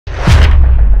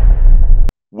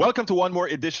Welcome to one more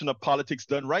edition of Politics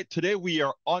Done Right. Today we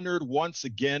are honored once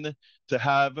again to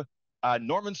have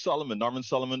Norman Solomon. Norman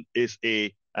Solomon is an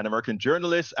American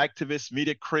journalist, activist,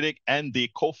 media critic, and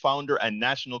the co-founder and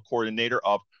national coordinator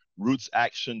of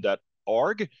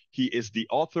rootsaction.org. He is the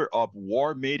author of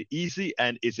War Made Easy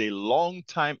and is a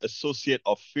longtime associate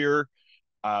of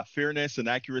fairness and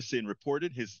accuracy in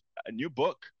reporting. His new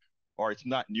book, or it's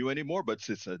not new anymore, but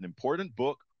it's an important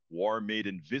book, War Made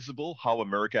Invisible, How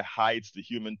America Hides the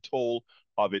Human Toll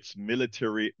of Its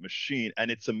Military Machine.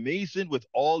 And it's amazing with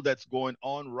all that's going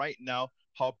on right now,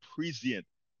 how prescient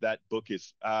that book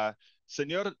is.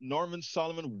 Senor Norman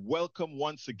Solomon, welcome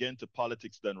once again to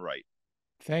Politics Done Right.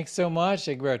 Thanks so much,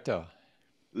 Egberto.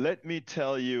 Let me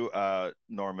tell you,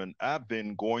 Norman, I've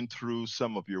been going through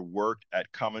some of your work at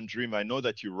Common Dream. I know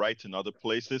that you write in other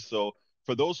places. So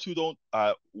for those who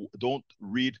don't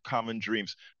read Common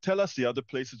Dreams, tell us the other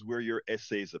places where your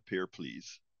essays appear,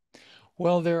 please.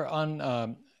 Well, they're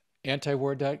on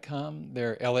antiwar.com.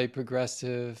 They're LA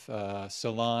Progressive,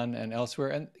 Salon, and elsewhere.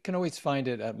 And you can always find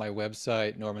it at my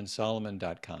website,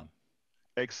 normansolomon.com.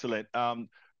 Excellent.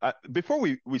 Before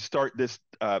we start this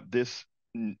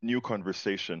new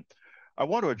conversation, I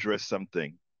want to address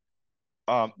something.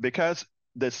 Because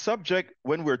the subject,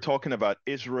 when we're talking about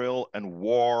Israel and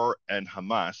war and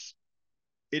Hamas,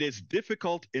 it is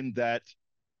difficult in that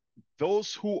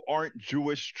those who aren't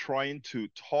Jewish trying to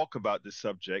talk about the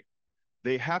subject,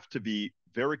 they have to be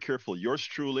very careful. Yours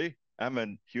truly, I'm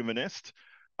a humanist.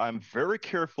 I'm very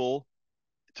careful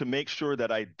to make sure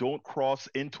that I don't cross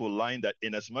into a line that,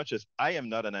 in as much as I am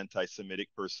not an anti Semitic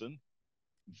person,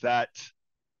 that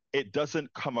it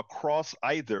doesn't come across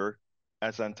either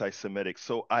as anti-Semitic.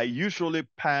 So I usually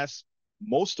pass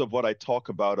most of what I talk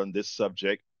about on this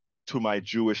subject to my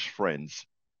Jewish friends.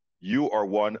 You are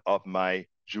one of my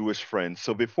Jewish friends.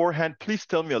 So beforehand, please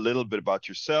tell me a little bit about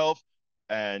yourself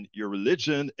and your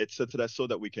religion, etc., so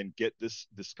that we can get this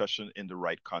discussion in the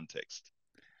right context.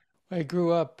 I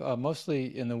grew up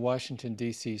mostly in the Washington,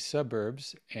 D.C.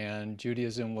 suburbs, and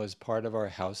Judaism was part of our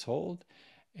household.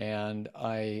 And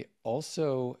I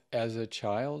also, as a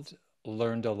child,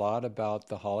 learned a lot about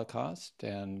the Holocaust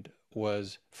and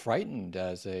was frightened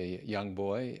as a young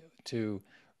boy to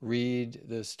read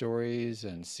the stories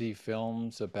and see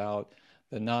films about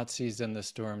the Nazis and the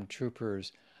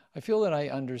stormtroopers. I feel that I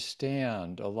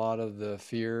understand a lot of the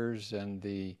fears and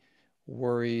the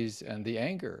worries and the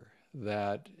anger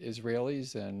that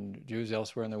Israelis and Jews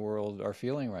elsewhere in the world are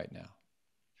feeling right now.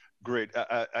 Great.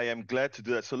 I am glad to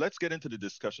do that. So let's get into the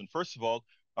discussion. First of all,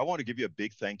 I want to give you a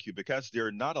big thank you because there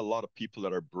are not a lot of people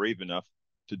that are brave enough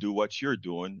to do what you're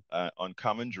doing on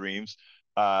Common Dreams.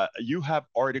 You have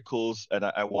articles, and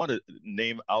I want to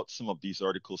name out some of these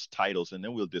articles' titles, and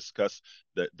then we'll discuss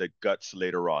the guts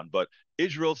later on. But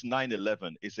Israel's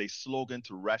 9/11 is a slogan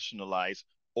to rationalize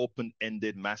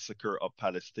open-ended massacre of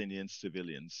Palestinian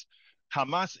civilians.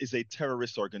 Hamas is a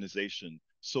terrorist organization,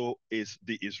 so is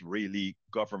the Israeli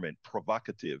government,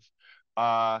 provocative.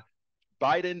 Uh,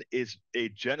 Biden is a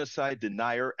genocide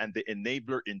denier and the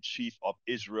enabler in chief of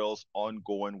Israel's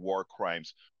ongoing war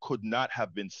crimes. Could not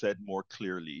have been said more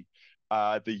clearly.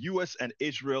 The US and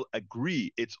Israel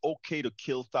agree it's okay to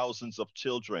kill thousands of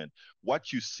children.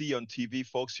 What you see on TV,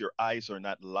 folks, your eyes are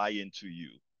not lying to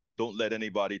you. Don't let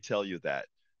anybody tell you that.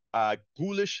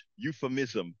 Ghoulish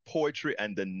euphemism, poetry,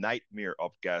 and the nightmare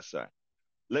of Gaza.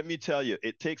 Let me tell you,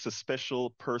 it takes a special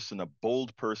person, a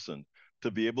bold person, to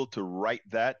be able to write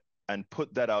that and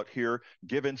put that out here,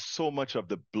 given so much of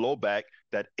the blowback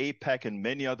that APAC and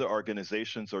many other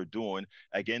organizations are doing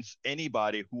against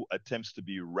anybody who attempts to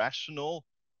be rational,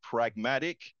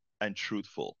 pragmatic, and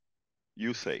truthful.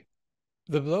 You say.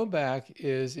 The blowback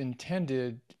is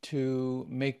intended to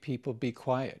make people be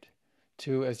quiet,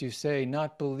 to, as you say,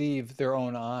 not believe their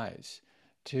own eyes,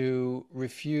 to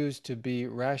refuse to be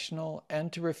rational,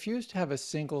 and to refuse to have a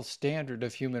single standard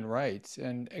of human rights.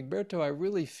 And Egberto, I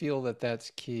really feel that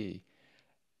that's key.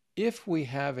 If we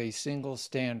have a single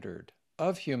standard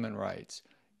of human rights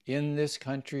in this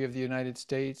country of the United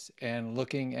States and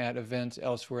looking at events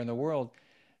elsewhere in the world,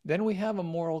 then we have a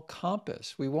moral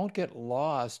compass. We won't get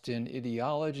lost in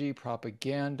ideology,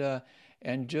 propaganda,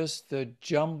 and just the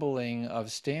jumbling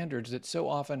of standards that so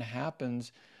often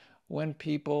happens when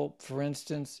people, for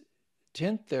instance,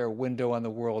 tint their window on the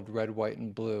world red, white,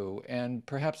 and blue, and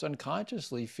perhaps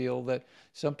unconsciously feel that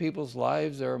some people's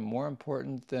lives are more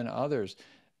important than others.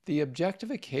 The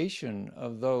objectification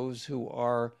of those who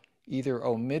are either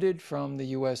omitted from the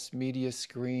US media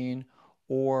screen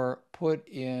or put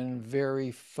in very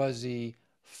fuzzy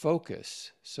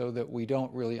focus so that we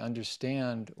don't really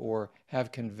understand or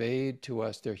have conveyed to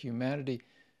us their humanity,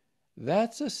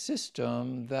 that's a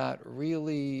system that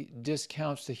really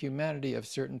discounts the humanity of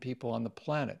certain people on the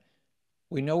planet.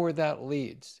 We know where that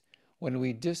leads. When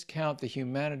we discount the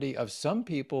humanity of some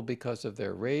people because of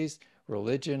their race,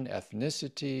 religion,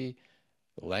 ethnicity,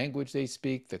 the language they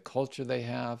speak, the culture they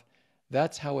have,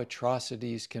 that's how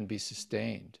atrocities can be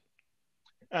sustained.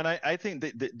 And I think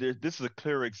this is a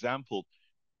clear example.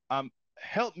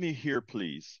 Help me here,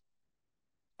 please.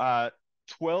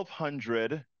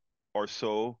 1,200 or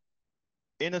so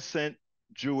innocent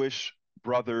Jewish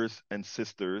brothers and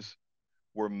sisters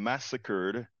were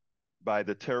massacred by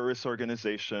the terrorist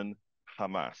organization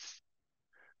Hamas.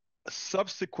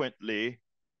 Subsequently,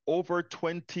 over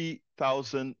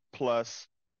 20,000 plus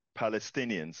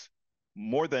Palestinians,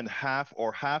 more than half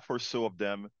or so of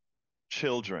them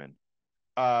children.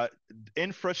 Uh,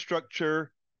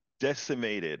 Infrastructure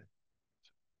decimated,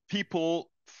 people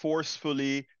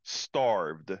forcefully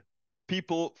starved,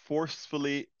 people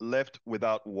forcefully left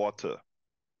without water.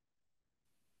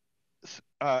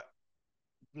 Uh,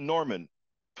 Norman,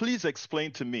 please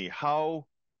explain to me how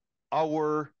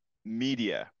our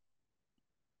media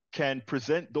can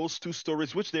present those two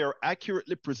stories, which they are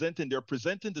accurately presenting. They're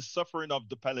presenting the suffering of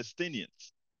the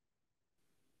Palestinians,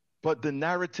 but the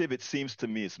narrative, it seems to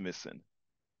me, is missing.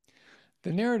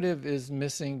 The narrative is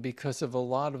missing because of a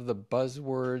lot of the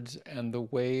buzzwords and the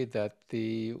way that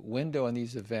the window on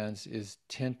these events is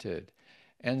tinted.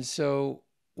 And so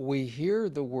we hear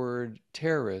the word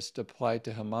terrorist applied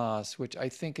to Hamas, which I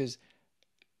think is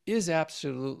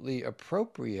absolutely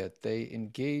appropriate. They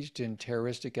engaged in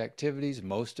terroristic activities.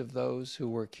 Most of those who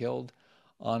were killed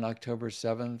on October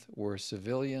 7th were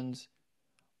civilians.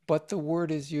 But the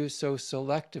word is used so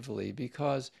selectively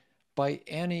because, by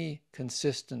any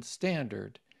consistent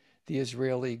standard, the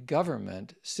Israeli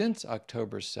government, since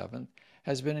October 7th,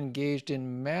 has been engaged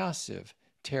in massive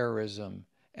terrorism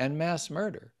and mass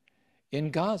murder in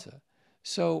Gaza.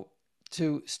 So,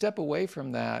 to step away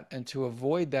from that and to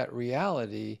avoid that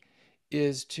reality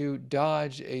is to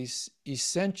dodge a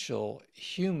essential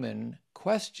human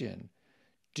question.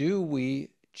 Do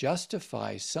we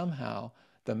justify somehow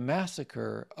the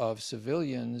massacre of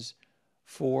civilians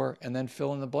for, and then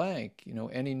fill in the blank,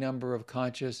 any number of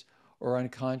conscious or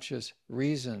unconscious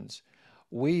reasons?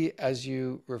 We, as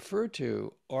you refer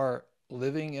to, are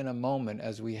living in a moment,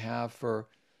 as we have for,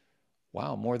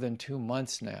 wow, more than 2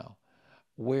 months now,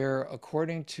 where,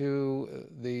 according to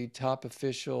the top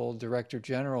official director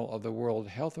general of the World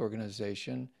Health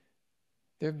Organization,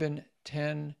 there have been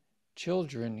 10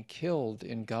 children killed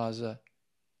in Gaza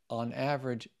on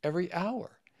average every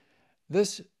hour.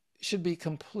 This should be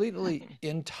completely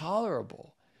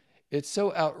intolerable. It's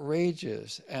so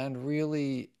outrageous and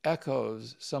really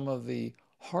echoes some of the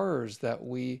horrors that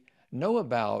we know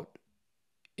about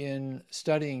in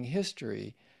studying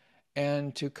history.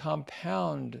 And to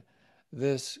compound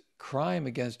this crime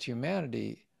against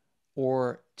humanity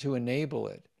or to enable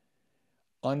it,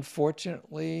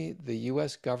 unfortunately, the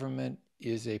U.S. government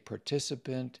is a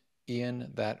participant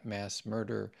in that mass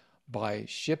murder by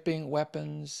shipping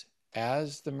weapons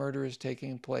as the murder is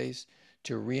taking place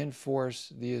to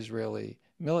reinforce the Israeli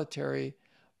military,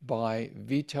 by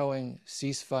vetoing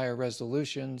ceasefire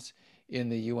resolutions in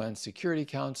the UN Security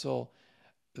Council.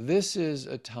 This is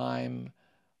a time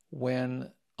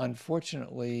when,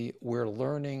 unfortunately, we're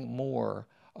learning more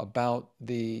about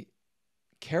the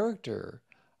character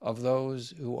of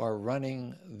those who are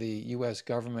running the U.S.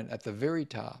 government at the very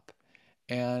top.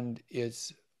 And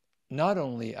it's not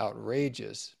only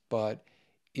outrageous, but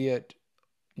it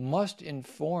must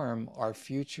inform our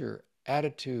future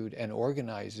attitude and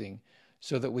organizing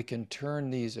so that we can turn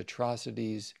these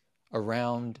atrocities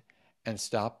around and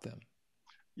stop them.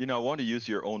 I want to use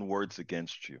your own words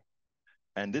against you.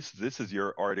 And this is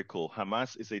your article.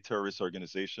 Hamas is a terrorist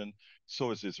organization.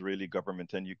 So is the Israeli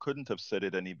government. And you couldn't have said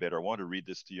it any better. I want to read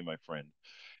this to you, my friend.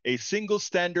 A single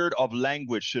standard of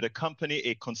language should accompany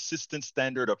a consistent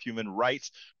standard of human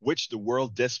rights, which the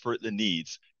world desperately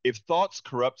needs. If thoughts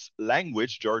corrupt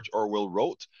language, George Orwell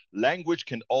wrote, language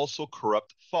can also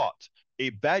corrupt thought. A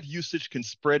bad usage can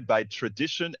spread by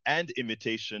tradition and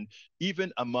imitation,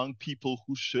 even among people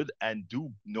who should and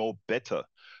do know better.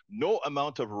 No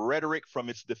amount of rhetoric from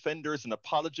its defenders and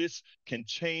apologists can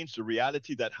change the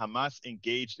reality that Hamas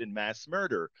engaged in mass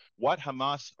murder. What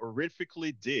Hamas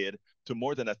horrifically did to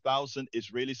more than 1,000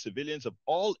 Israeli civilians of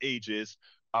all ages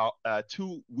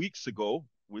 2 weeks ago,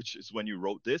 which is when you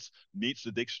wrote this, meets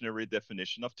the dictionary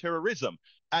definition of terrorism.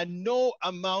 And no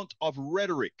amount of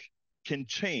rhetoric can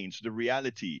change the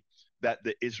reality that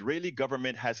the Israeli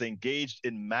government has engaged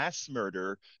in mass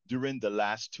murder during the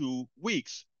last 2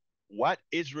 weeks. What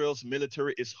Israel's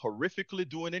military is horrifically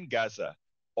doing in Gaza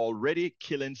already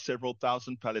killing several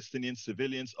thousand Palestinian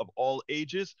civilians of all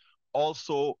ages,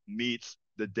 also meets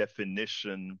the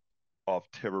definition of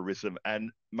terrorism.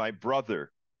 And my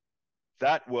brother,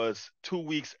 that was 2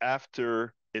 weeks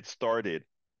after it started.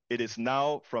 It is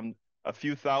now from a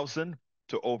few thousand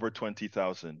to over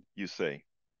 20,000, you say.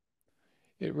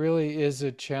 It really is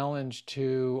a challenge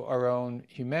to our own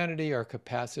humanity, our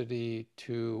capacity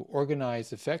to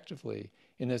organize effectively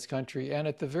in this country, and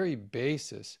at the very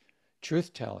basis,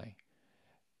 truth telling.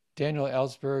 Daniel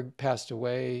Ellsberg passed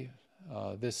away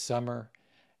this summer,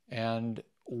 and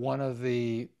one of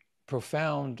the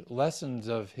profound lessons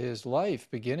of his life,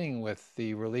 beginning with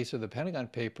the release of the Pentagon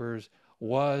Papers,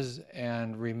 was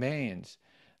and remains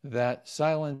that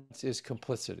silence is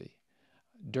complicity.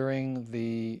 During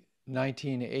the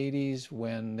 1980s,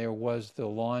 when there was the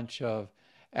launch of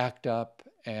ACT UP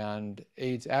and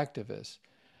AIDS activists,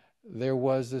 there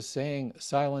was the saying,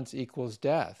 silence equals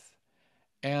death.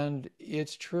 And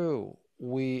it's true.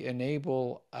 We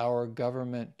enable our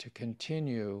government to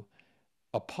continue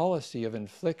a policy of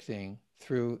inflicting,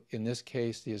 through, in this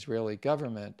case, the Israeli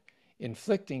government,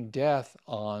 inflicting death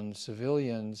on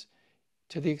civilians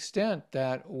to the extent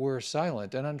that we're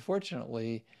silent. And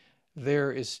unfortunately,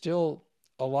 there is still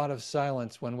a lot of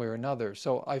silence one way or another.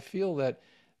 So I feel that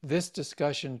this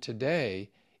discussion today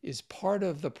is part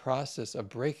of the process of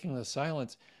breaking the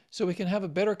silence so we can have a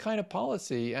better kind of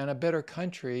policy and a better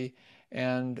country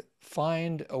and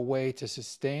find a way to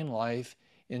sustain life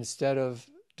instead of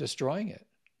destroying it.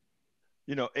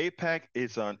 You know, APAC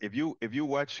is on, if you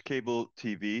watch cable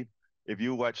TV, if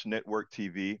you watch network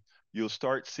TV, you'll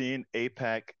start seeing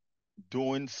APAC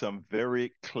doing some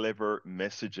very clever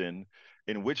messaging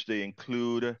in which they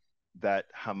include that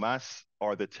Hamas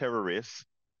are the terrorists,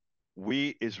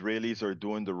 we Israelis are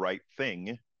doing the right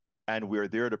thing, and we're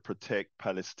there to protect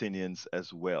Palestinians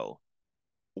as well.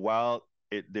 While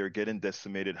they're getting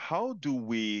decimated, how do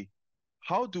we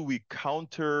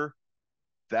counter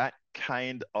that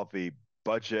kind of a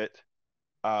budget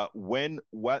when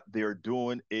what they're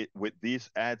doing it with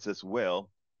these ads as well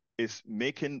is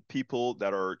making people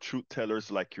that are truth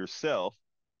tellers like yourself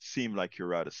seem like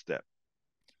you're out of step.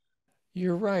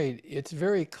 You're right. It's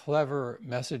very clever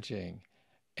messaging.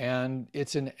 And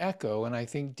it's an echo, and I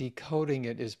think decoding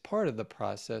it is part of the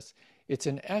process. It's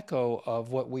an echo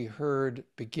of what we heard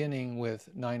beginning with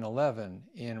 9/11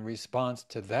 in response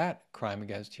to that crime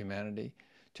against humanity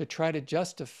to try to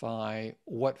justify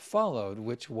what followed,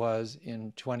 which was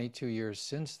in 22 years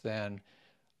since then,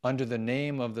 under the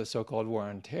name of the so-called war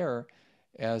on terror,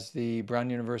 as the Brown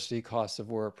University Costs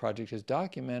of War Project has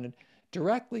documented,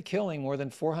 directly killing more than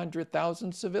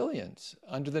 400,000 civilians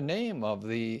under the name of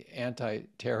the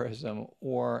anti-terrorism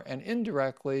war, and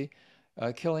indirectly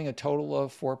killing a total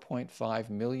of 4.5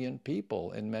 million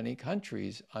people in many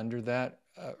countries under that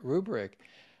rubric.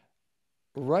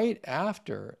 Right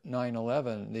after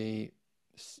 9/11, the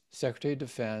Secretary of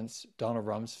Defense, Donald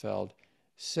Rumsfeld,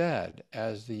 said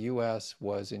as the U.S.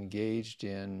 was engaged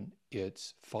in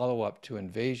its follow-up to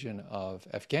invasion of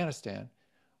Afghanistan,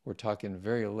 we're talking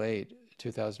very late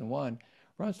 2001,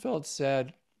 Rumsfeld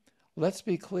said, let's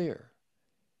be clear,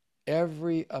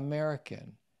 every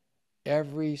American,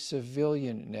 every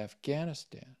civilian in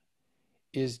Afghanistan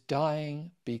is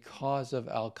dying because of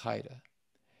Al-Qaeda.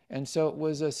 And so it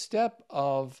was a step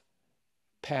of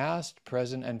past,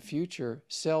 present, and future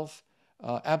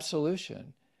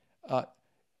self-absolution.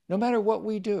 No matter what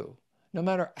we do, no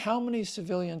matter how many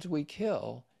civilians we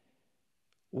kill,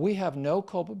 we have no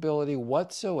culpability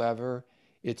whatsoever.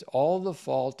 It's all the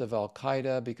fault of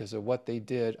Al-Qaeda because of what they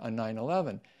did on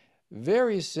 9/11.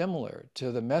 Very similar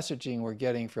to the messaging we're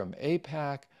getting from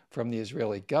AIPAC, from the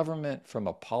Israeli government, from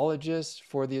apologists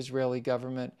for the Israeli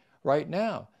government right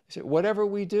now. They say, whatever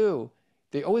we do,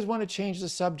 they always want to change the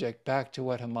subject back to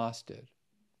what Hamas did.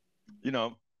 You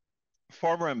know,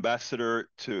 former ambassador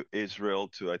to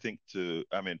Israel,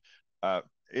 uh,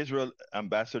 Israel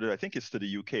ambassador, I think it's to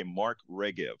the UK, Mark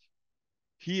Regev.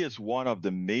 He is one of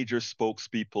the major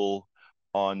spokespeople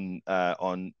on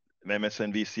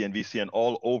MSNBC, NBC, and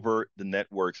all over the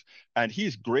networks, and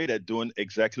he's great at doing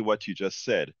exactly what you just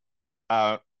said.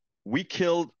 Uh, we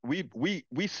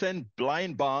send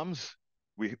blind bombs.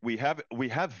 We have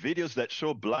videos that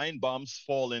show blind bombs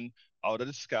falling out of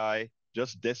the sky,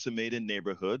 just decimating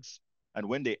neighborhoods. And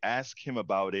when they ask him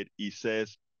about it, he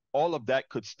says all of that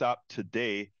could stop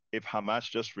today if Hamas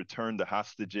just returned the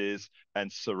hostages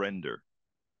and surrender.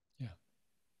 Yeah.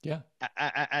 Yeah.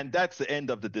 And that's the end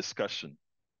of the discussion.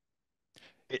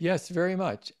 It, Yes, very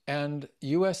much. And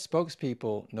U.S.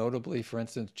 spokespeople, notably, for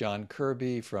instance, John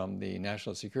Kirby from the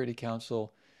National Security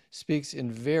Council, speaks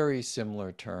in very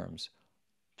similar terms.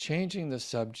 changing the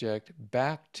subject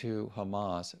back to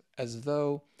Hamas as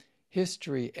though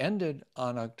history ended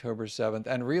on October 7th,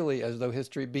 and really as though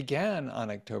history began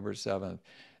on October 7th.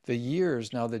 The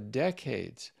years, now the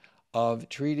decades, of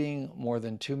treating more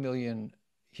than 2 million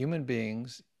human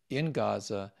beings in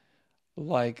Gaza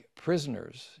like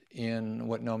prisoners in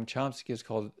what Noam Chomsky has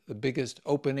called the biggest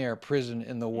open air prison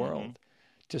in the Hmm. world,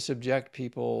 to subject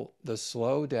people, the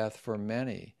slow death for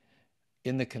many,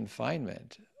 in the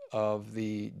confinement of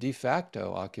the de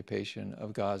facto occupation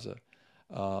of Gaza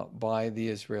by the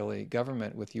Israeli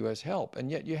government with U.S. help. And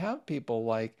yet you have people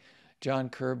like John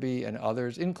Kirby and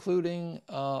others, including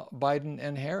Biden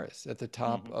and Harris at the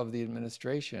top Hmm. of the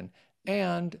administration,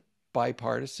 and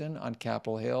bipartisan on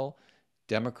Capitol Hill,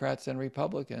 Democrats and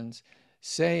Republicans,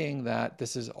 saying that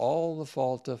this is all the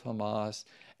fault of Hamas.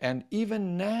 And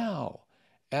even now,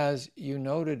 as you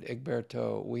noted,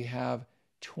 Egberto, we have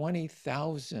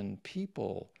 20,000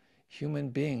 people, human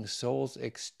beings, souls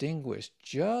extinguished,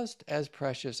 just as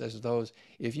precious as those.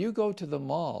 If you go to the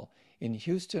mall in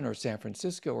Houston or San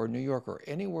Francisco or New York or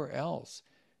anywhere else,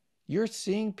 you're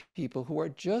seeing people who are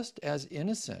just as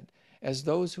innocent as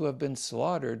those who have been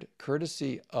slaughtered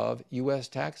courtesy of U.S.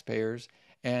 taxpayers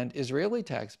and Israeli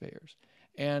taxpayers.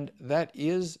 And that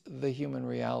is the human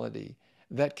reality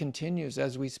that continues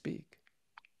as we speak.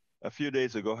 A few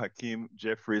days ago, Hakeem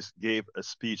Jeffries gave a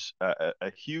speech,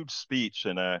 a huge speech,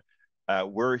 and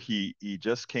where he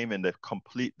just came in the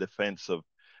complete defense of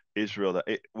Israel.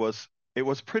 It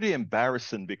was pretty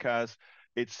embarrassing because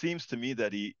it seems to me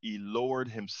that he lowered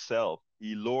himself.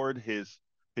 He lowered his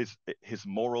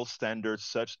moral standards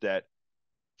such that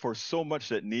for so much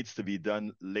that needs to be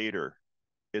done later,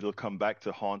 it'll come back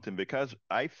to haunt him. Because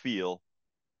I feel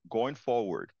going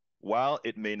forward, while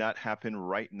it may not happen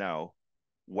right now,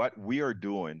 what we are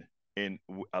doing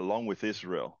along with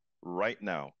Israel right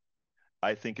now,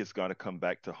 I think is going to come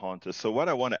back to haunt us. So what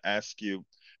I want to ask you,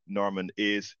 Norman,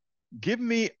 is give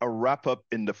me a wrap up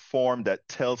in the form that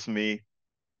tells me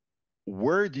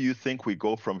where do you think we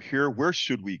go from here? Where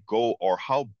should we go, or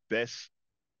how best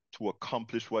to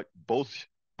accomplish what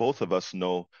both of us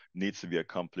know needs to be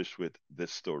accomplished with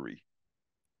this story?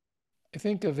 I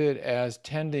think of it as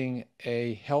tending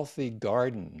a healthy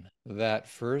garden that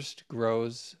first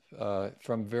grows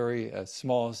from very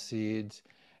small seeds,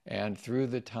 and through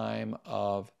the time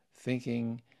of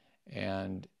thinking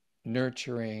and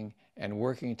nurturing and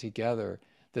working together,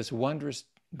 this wondrous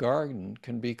garden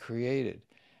can be created.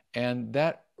 And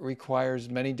that requires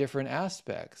many different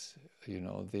aspects,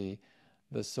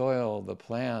 the soil, the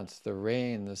plants, the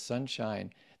rain, the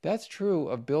sunshine. That's true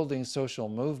of building social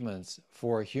movements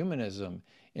for humanism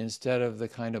instead of the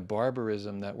kind of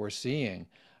barbarism that we're seeing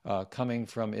coming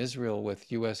from Israel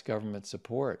with U.S. government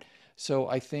support. So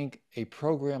I think a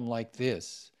program like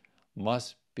this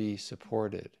must be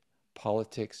supported,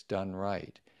 politics done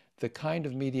right. The kind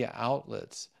of media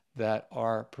outlets that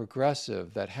are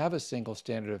progressive, that have a single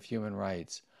standard of human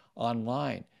rights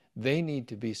online, they need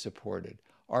to be supported.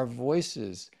 Our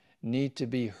voices need to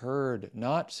be heard,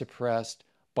 not suppressed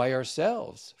by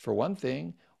ourselves. For one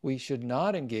thing, we should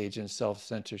not engage in self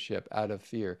censorship out of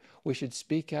fear. We should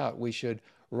speak out. We should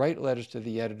write letters to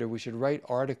the editor. We should write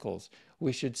articles.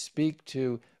 We should speak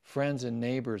to friends and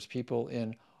neighbors, people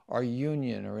in our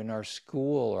union or in our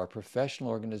school or our professional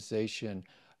organization,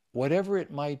 whatever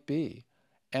it might be,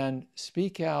 and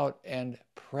speak out and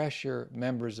pressure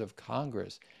members of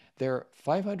Congress. There are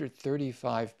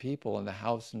 535 people in the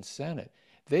House and Senate.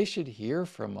 They should hear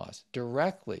from us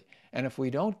directly. And if we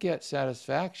don't get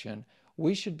satisfaction,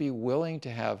 we should be willing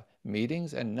to have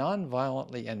meetings and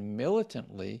nonviolently and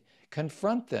militantly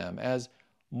confront them. As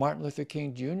Martin Luther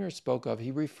King Jr. spoke of,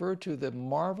 he referred to the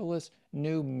marvelous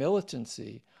new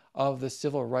militancy of the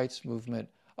civil rights movement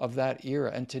of that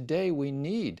era. And today we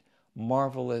need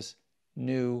marvelous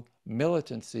new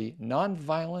militancy,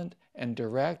 nonviolent and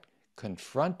direct,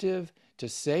 confrontive, to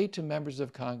say to members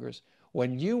of Congress,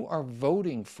 when you are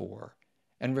voting for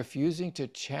and refusing to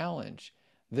challenge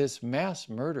this mass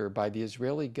murder by the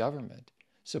Israeli government,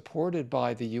 supported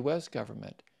by the U.S.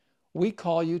 government, we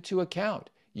call you to account.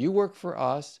 You work for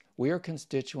us. We are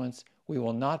constituents. We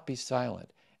will not be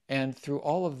silent. And through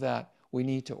all of that, we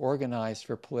need to organize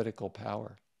for political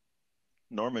power.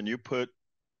 Norman, you put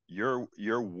your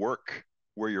work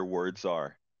where your words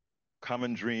are.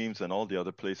 Common Dreams and all the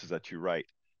other places that you write,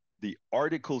 the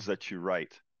articles that you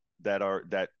write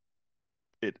that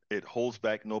it holds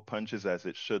back no punches as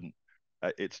it shouldn't.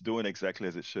 It's doing exactly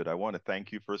as it should. I want to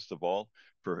thank you first of all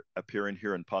for appearing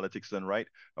here in Politics Done Right.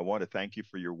 I want to thank you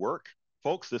for your work,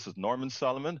 folks. This is Norman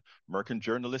Solomon, American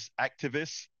journalist,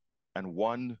 activist, and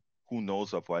one who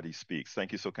knows of what he speaks.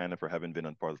 Thank you so kindly for having been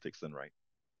on Politics Done Right.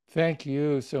 Thank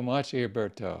you so much,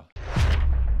 Alberto.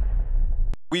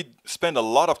 We spend a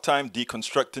lot of time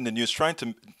deconstructing the news, trying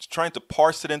to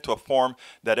parse it into a form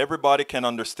that everybody can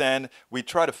understand. We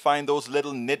try to find those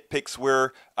little nitpicks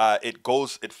where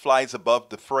it flies above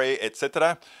the fray,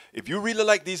 etc. If you really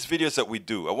like these videos that we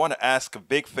do, I want to ask a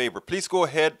big favor. Please go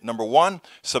ahead, number one,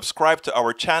 subscribe to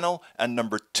our channel, and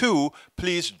number two,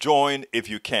 please join if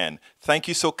you can. Thank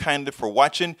you so kindly for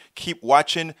watching. Keep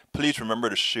watching. Please remember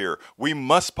to share. We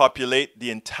must populate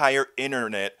the entire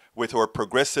internet with our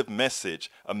progressive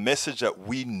message, a message that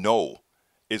we know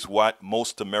is what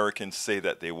most Americans say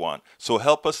that they want. So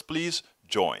help us, please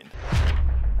join.